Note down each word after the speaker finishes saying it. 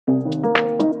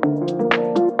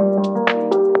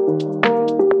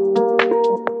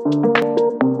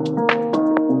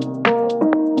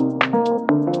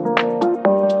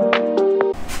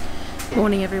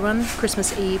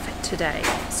Christmas Eve today.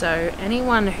 So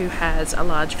anyone who has a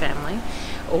large family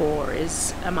or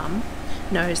is a mum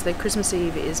knows that Christmas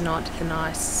Eve is not the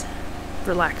nice,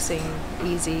 relaxing,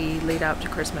 easy lead up to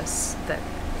Christmas that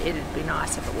it'd be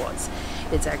nice if it was.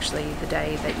 It's actually the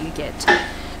day that you get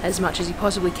as much as you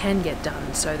possibly can get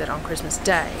done, so that on Christmas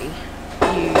Day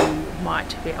you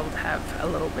might be able to have a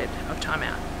little bit of time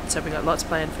out. So we've got lots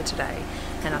planned for today,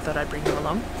 and I thought I'd bring you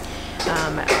along.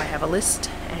 I have a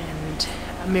list and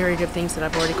a myriad of things that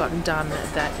I've already gotten done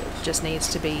that just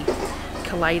needs to be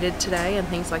collated today and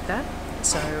things like that.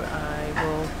 So I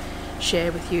will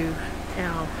share with you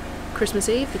our Christmas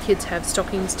Eve. The kids have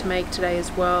stockings to make today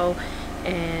as well,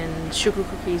 and sugar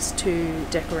cookies to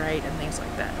decorate and things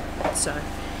like that. So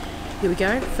here we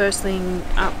go. First thing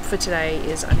up for today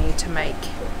is I need to make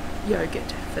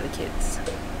yogurt for the kids.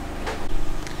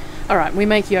 Alright, we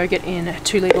make yogurt in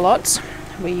 2-litre lots.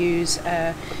 We use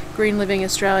a Green Living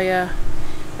Australia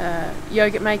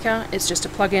yogurt maker. It's just a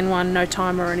plug-in one, no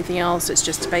timer or anything else. It's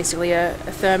just basically a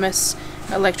thermos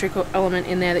electrical element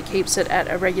in there that keeps it at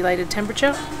a regulated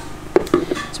temperature.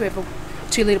 So we have a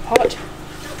 2-litre pot.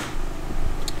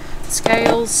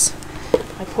 Scales.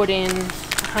 I put in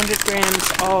 100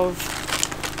 grams of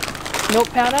milk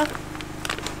powder.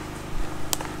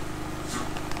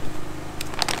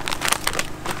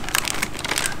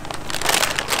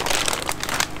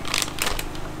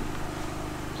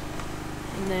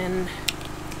 And then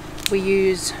we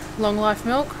use long life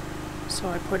milk. So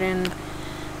I put in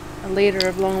a litre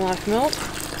of long life milk.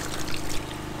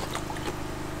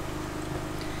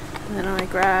 And then I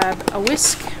grab a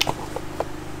whisk.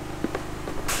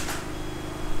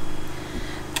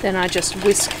 Then I just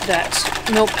whisk that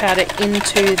milk powder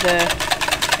into the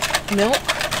milk.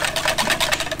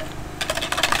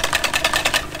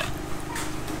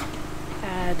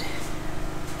 Add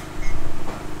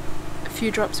a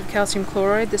few drops of calcium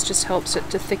chloride. This just helps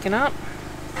it to thicken up.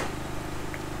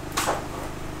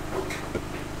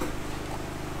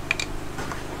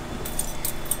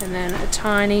 And then a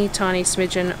tiny, tiny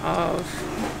smidgen of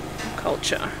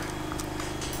culture.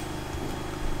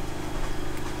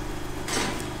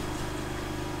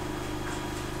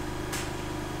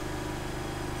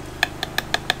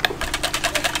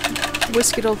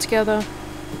 Whisk it all together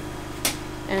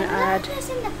and add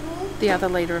the other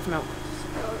litre of milk.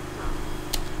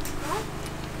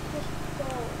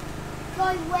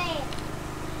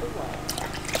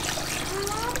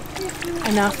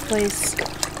 Enough, please.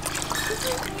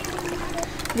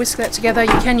 Whisk that together.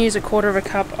 You can use a 1/4 of a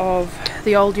cup of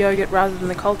the old yogurt rather than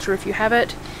the culture if you have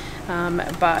it,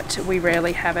 but we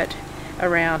rarely have it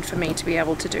around for me to be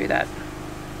able to do that.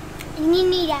 And you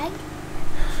need egg?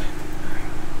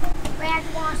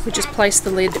 We just place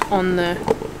the lid on the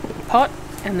pot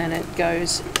and then it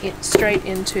goes straight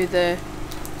into the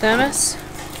thermos.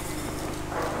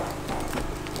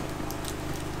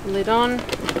 Lid on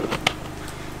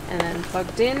and then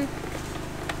plugged in.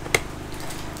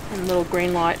 And a little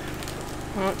green light,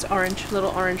 well it's orange,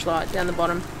 little orange light down the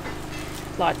bottom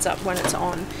lights up when it's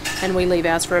on, and we leave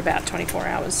ours for about 24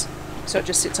 hours. So it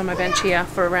just sits on my bench here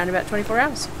for around about 24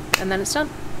 hours and then it's done.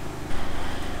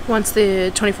 Once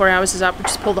the 24 hours is up, we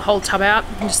just pull the whole tub out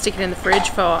and just stick it in the fridge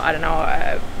for, I don't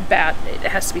know, about, it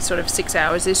has to be sort of 6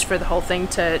 hours-ish for the whole thing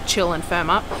to chill and firm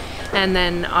up. And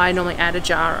then I normally add a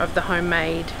jar of the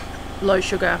homemade low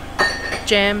sugar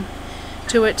jam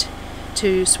to it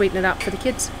to sweeten it up for the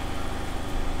kids.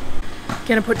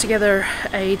 Gonna put together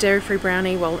a dairy-free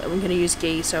brownie. Well, I'm gonna use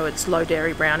ghee, so it's low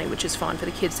dairy brownie, which is fine for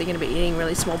the kids. They're gonna be eating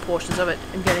really small portions of it.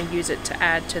 I'm gonna use it to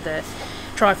add to the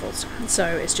trifles. So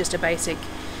it's just a basic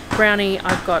brownie.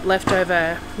 I've got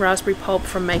leftover raspberry pulp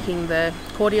from making the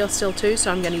cordial still too, so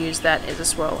I'm going to use that as a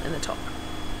swirl in the top.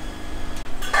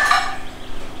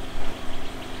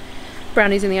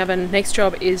 Brownies in the oven. Next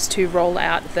job is to roll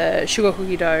out the sugar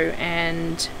cookie dough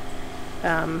and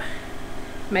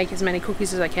make as many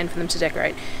cookies as I can for them to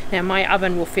decorate. Now my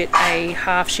oven will fit a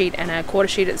 1/2 sheet and a 1/4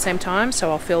 sheet at the same time,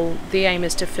 so the aim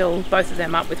is to fill both of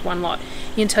them up with one lot.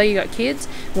 You can tell you got kids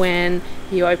when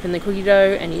you open the cookie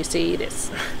dough and you see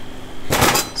this.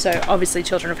 So obviously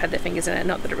children have had their fingers in it,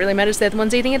 not that it really matters, they're the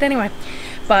ones eating it anyway.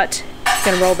 But I'm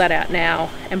going to roll that out now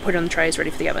and put it on the trays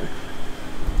ready for the oven.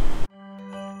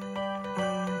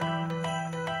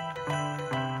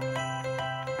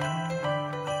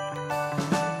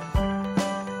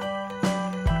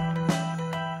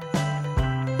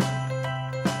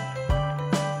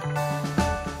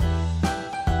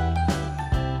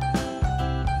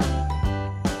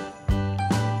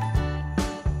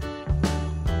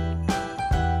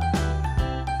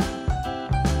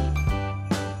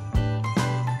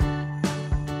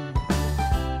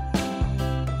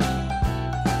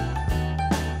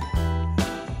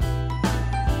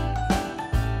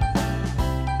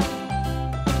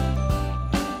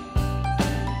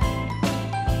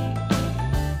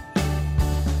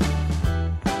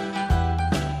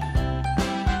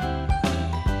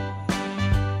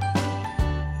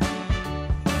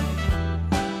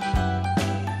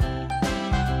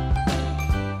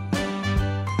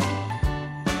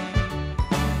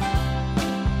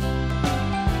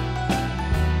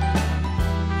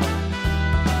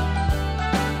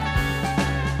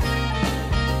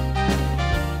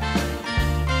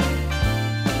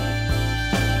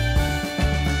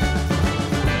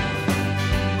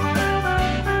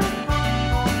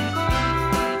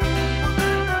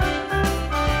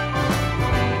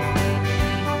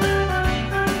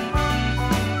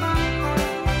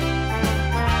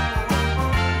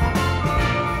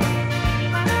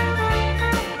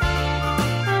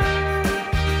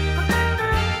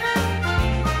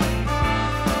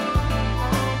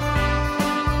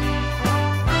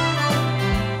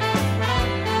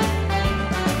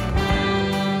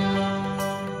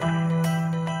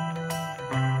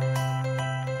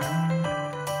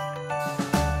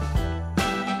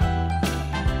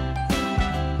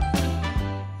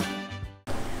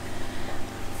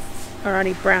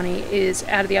 Alrighty, brownie is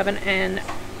out of the oven and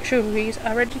sugar cookies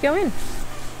are ready to go in.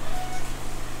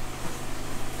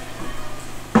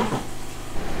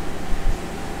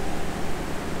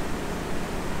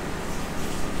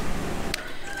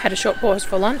 Had a short pause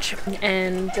for lunch,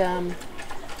 and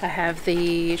I have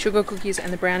the sugar cookies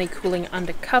and the brownie cooling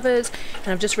under covers,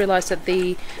 and I've just realised that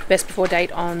the best before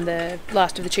date on the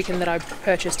last of the chicken that I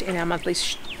purchased in our monthly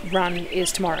run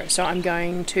is tomorrow, so I'm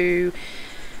going to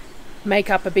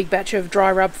make up a big batch of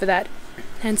dry rub for that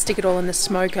and stick it all in the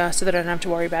smoker so that I don't have to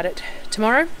worry about it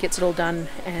tomorrow. Gets it all done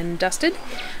and dusted.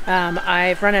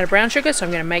 I've run out of brown sugar, so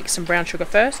I'm going to make some brown sugar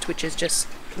first, which is just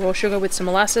raw sugar with some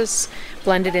molasses,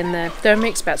 blended in the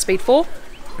Thermomix about speed 4,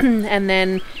 and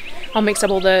then I'll mix up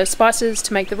all the spices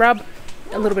to make the rub,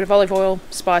 a little bit of olive oil,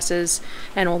 spices,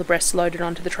 and all the breasts loaded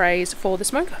onto the trays for the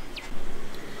smoker.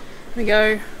 There we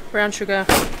go, brown sugar.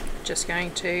 Just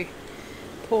going to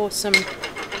pour some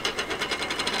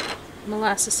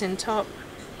molasses in top.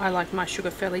 I like my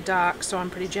sugar fairly dark, so I'm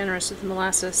pretty generous with the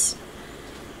molasses.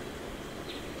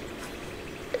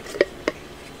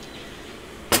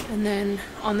 And then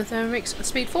on the Thermomix at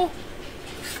speed 4.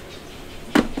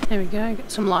 There we go,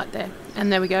 get some light there.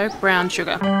 And there we go, brown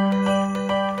sugar.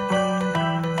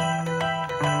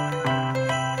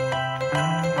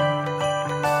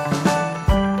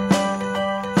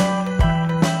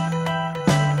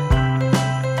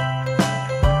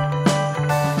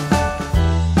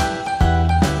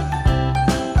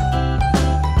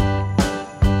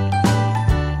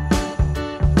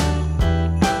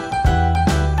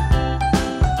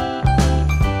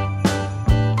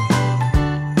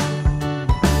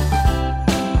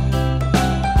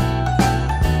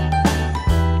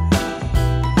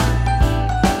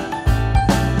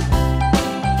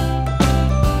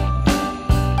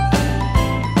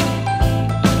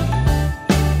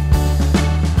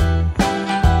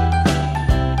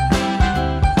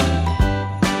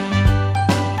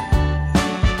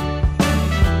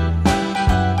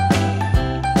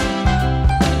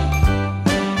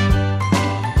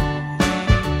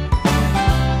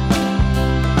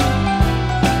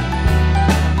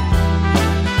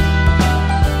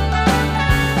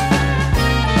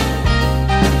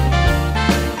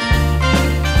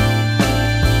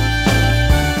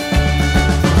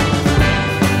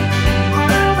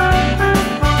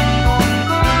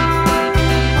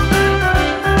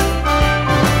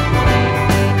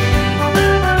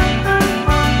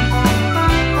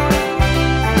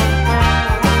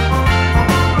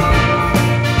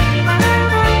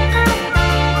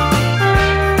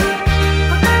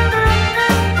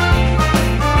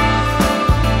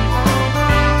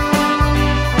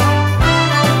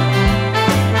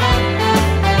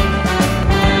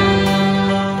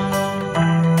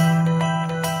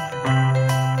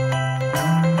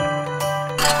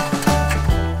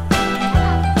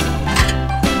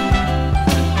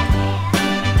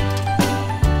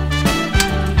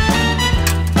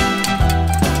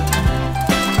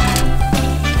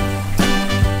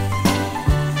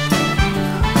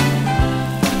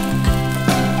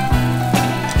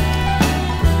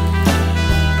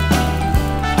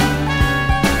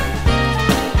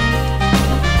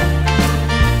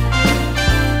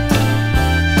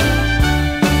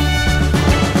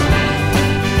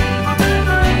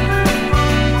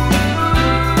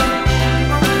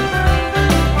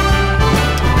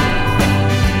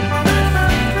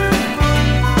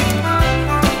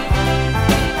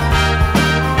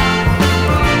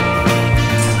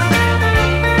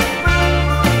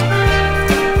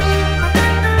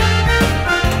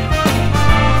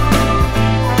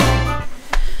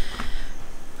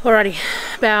 Alrighty,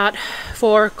 about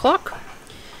 4 o'clock.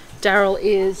 Darryl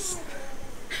is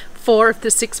 4 of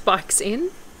the 6 bikes in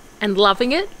and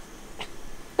loving it.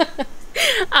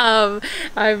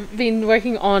 I've been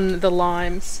working on the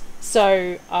limes,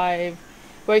 so I've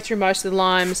worked through most of the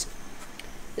limes,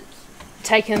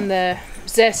 taken the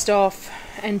zest off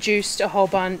and juiced a whole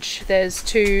bunch. There's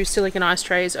 2 silicone ice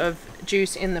trays of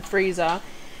juice in the freezer,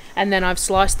 and then I've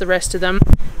sliced the rest of them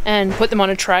and put them on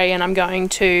a tray, and I'm going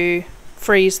to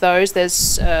freeze those.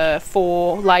 There's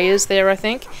 4 layers there, I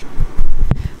think.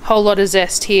 Whole lot of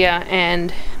zest here,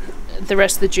 and the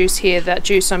rest of the juice here. That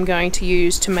juice I'm going to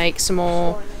use to make some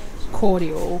more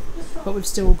cordial, but we've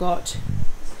still got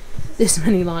this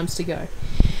many limes to go.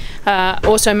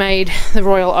 Also made the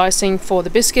royal icing for the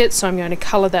biscuits, so I'm going to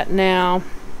colour that now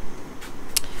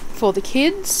for the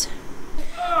kids,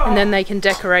 and then they can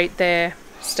decorate their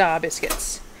star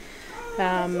biscuits.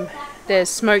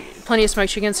 There's plenty of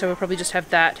smoked chicken, so we'll probably just have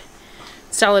that.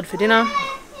 Salad for dinner.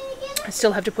 I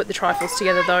still have to put the trifles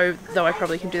together though I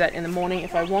probably can do that in the morning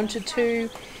if I wanted to.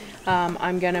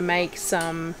 I'm going to make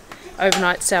some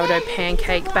overnight sourdough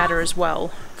pancake batter as well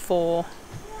for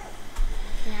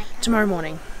tomorrow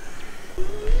morning.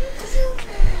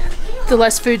 The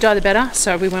less food dye the better,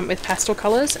 so we went with pastel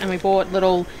colours and we bought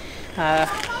little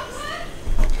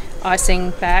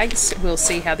icing bags. We'll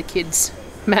see how the kids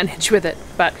manage with it,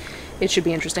 but it should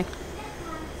be interesting.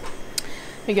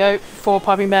 Here we go, 4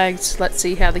 piping bags. Let's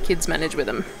see how the kids manage with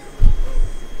them.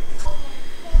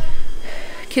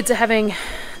 Kids are having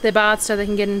their baths so they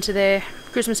can get into their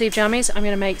Christmas Eve jammies. I'm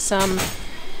going to make some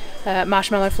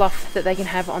marshmallow fluff that they can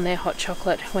have on their hot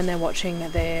chocolate when they're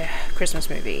watching their Christmas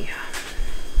movie.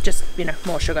 Just, you know,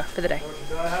 more sugar for the day.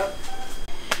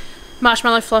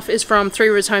 Marshmallow fluff is from Three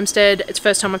Rivers Homestead. It's the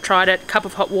first time I've tried it. Cup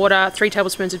of hot water, 3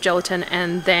 tablespoons of gelatin,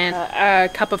 and then a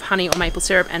cup of honey or maple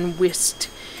syrup, and whisked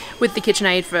with the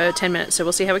KitchenAid for 10 minutes. So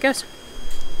we'll see how it goes.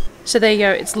 So there you go,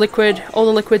 it's liquid. All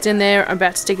the liquid's in there. I'm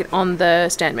about to stick it on the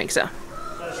stand mixer.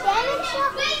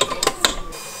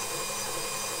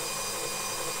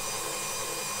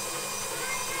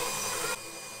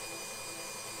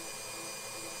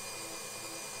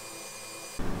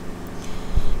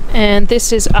 And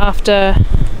this is after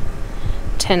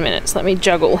 10 minutes. Let me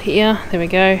juggle here. There we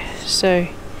go. So,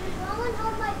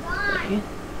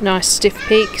 nice stiff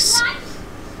peaks.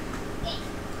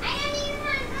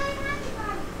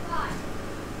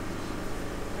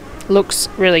 Looks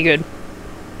really good.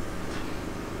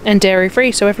 And dairy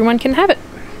free, so everyone can have it.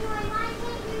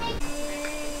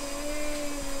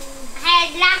 I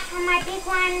had last on my big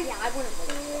one. Yeah, I wouldn't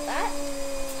believe that.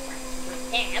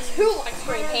 Pants. Who likes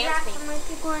green pants? My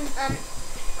big one.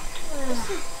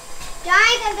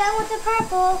 Guys, I'm done with the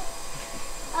purple.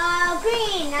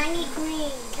 Green. I need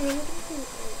green.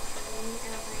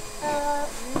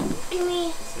 Give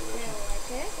me.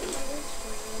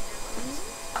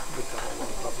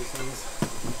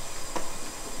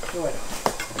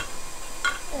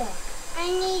 I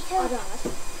need to.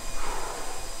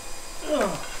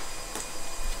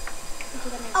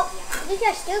 Oh, I think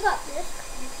I still got this.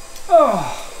 I'm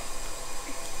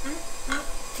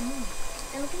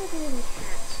gonna do the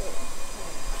cat too.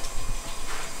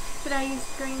 Should I use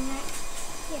green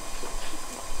next? Yeah.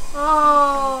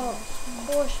 Oh, of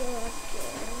course you're right.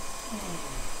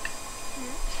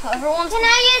 Everyone's. Can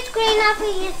I use green now for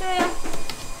you, Surreal?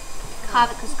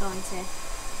 Kavik is going to.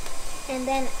 And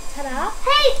then, ta-da!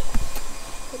 Hey!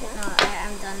 No,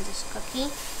 I'm done this cookie.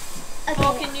 Okay.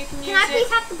 Lorcan, you can use Can I please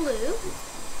it. have the blue?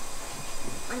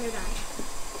 When you're done.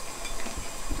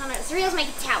 Oh no, Surreal's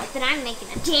making towels, but I'm making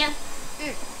a jam.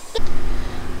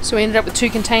 So we ended up with 2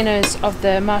 containers of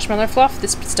the marshmallow fluff.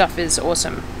 This stuff is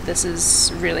awesome. This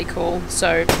is really cool.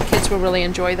 So kids will really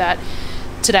enjoy that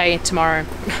today, tomorrow,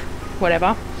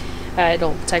 whatever.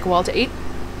 It'll take a while to eat,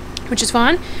 which is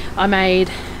fine. I made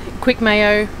quick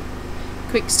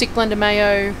stick blender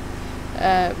mayo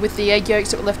with the egg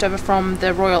yolks that were left over from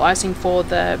the royal icing for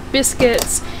the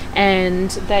biscuits,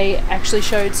 and they actually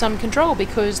showed some control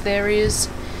because there is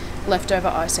leftover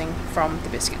icing from the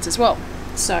biscuits as well.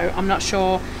 So I'm not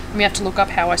sure, we have to look up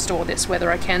how I store this,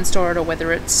 whether I can store it or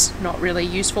whether it's not really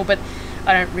useful, but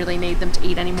I don't really need them to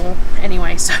eat anymore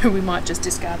anyway, so we might just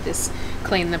discard this,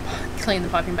 clean the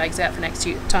piping bags out for next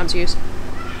time's use.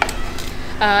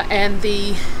 And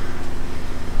the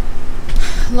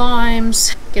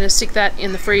limes, gonna stick that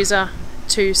in the freezer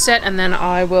to set, and then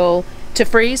I will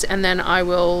freeze, and then I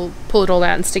will pull it all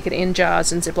out and stick it in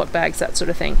jars and Ziploc bags, that sort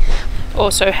of thing.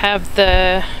 Also have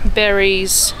the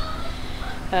berries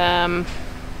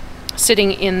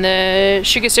sitting in the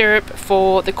sugar syrup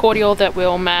for the cordial that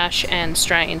we'll mash and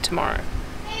strain tomorrow.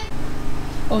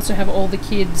 Also have all the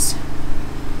kids'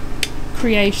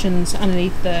 creations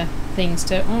underneath the things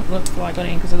to, oh look, fly got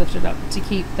in because I lifted it up, to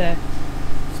keep the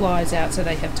flies out so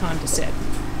they have time to set.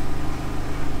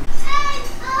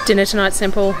 Dinner tonight's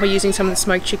simple. We're using some of the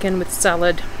smoked chicken with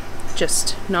salad,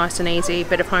 just nice and easy,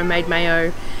 bit of homemade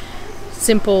mayo,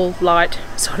 simple, light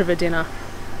sort of a dinner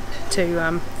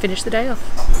to finish the day off.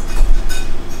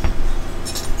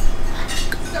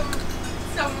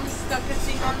 Someone stuck a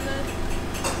thing on the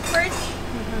fridge.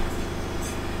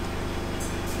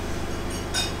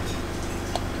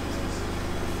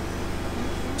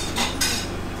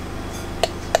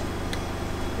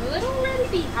 Will it already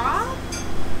be hot?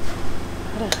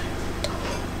 I don't know.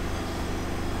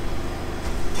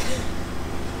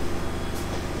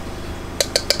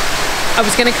 I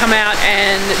was going to come out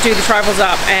and do the trifles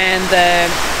up and the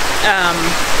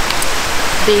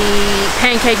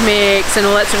pancake mix and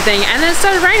all that sort of thing, and then it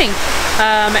started raining,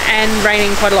 and raining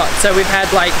quite a lot. So we've had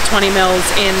like 20 mils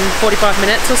in 45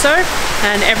 minutes or so,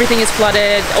 and everything is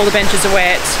flooded, all the benches are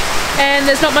wet, and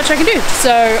there's not much I can do.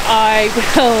 So I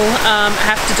will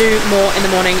have to do more in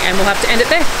the morning, and we'll have to end it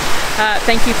there.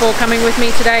 Thank you for coming with me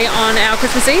today on our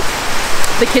Christmas Eve.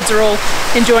 The kids are all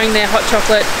enjoying their hot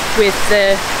chocolate with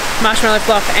the marshmallow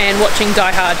fluff and watching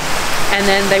Die Hard. And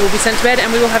then they will be sent to bed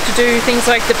and we will have to do things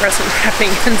like the present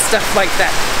wrapping and stuff like that.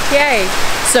 Yay!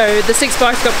 So the 6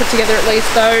 bikes got put together at least,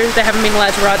 though they haven't been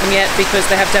allowed to ride them yet because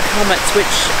they have to have helmets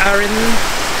which are in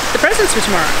the presents for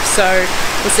tomorrow. So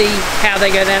we'll see how they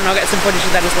go then and I'll get some footage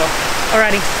of that as well.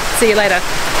 Alrighty, see you later.